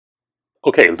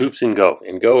Okay, loops in Go.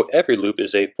 In Go, every loop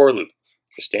is a for loop.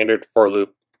 Your standard for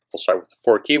loop will start with the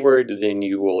for keyword, then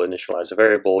you will initialize a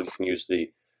variable. You can use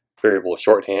the variable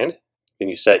shorthand. Then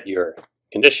you set your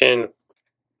condition.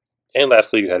 And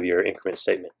lastly, you have your increment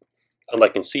statement.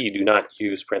 Unlike in C, you do not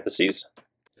use parentheses.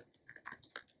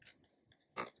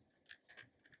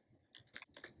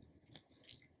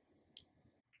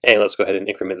 And let's go ahead and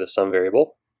increment the sum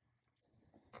variable.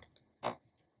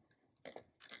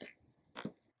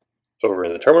 Over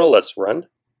in the terminal, let's run.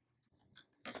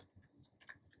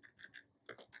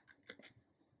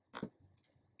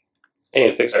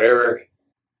 And fix our error.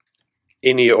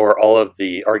 Any or all of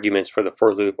the arguments for the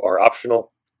for loop are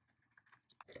optional.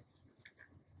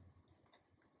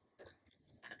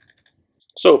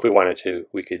 So if we wanted to,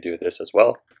 we could do this as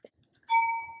well.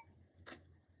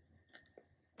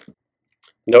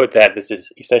 Note that this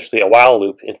is essentially a while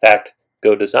loop. In fact,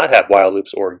 Go does not have while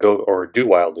loops or do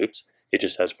while loops. It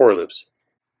just has for loops.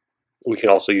 We can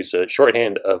also use a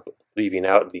shorthand of leaving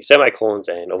out the semicolons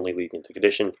and only leaving the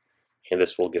condition, and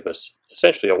this will give us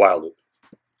essentially a while loop.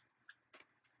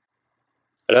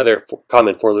 Another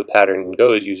common for loop pattern in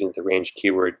Go is using the range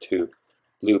keyword to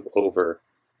loop over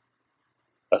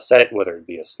a set, whether it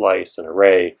be a slice, an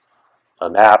array, a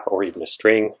map, or even a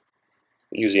string.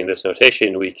 Using this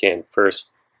notation, we can first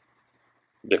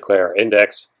declare our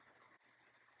index,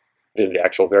 then the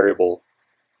actual variable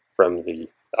from the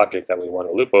object that we want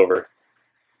to loop over.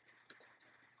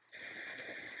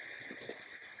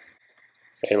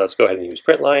 And let's go ahead and use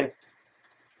print line.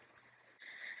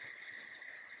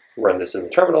 Run this in the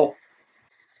terminal,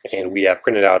 and we have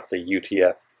printed out the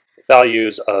UTF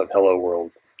values of hello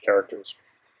world characters.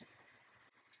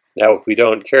 Now, if we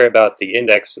don't care about the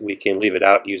index, we can leave it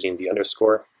out using the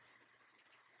underscore.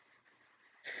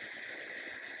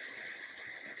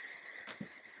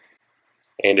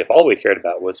 And if all we cared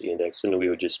about was the index, then we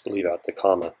would just leave out the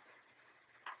comma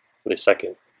for the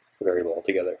second variable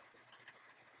altogether.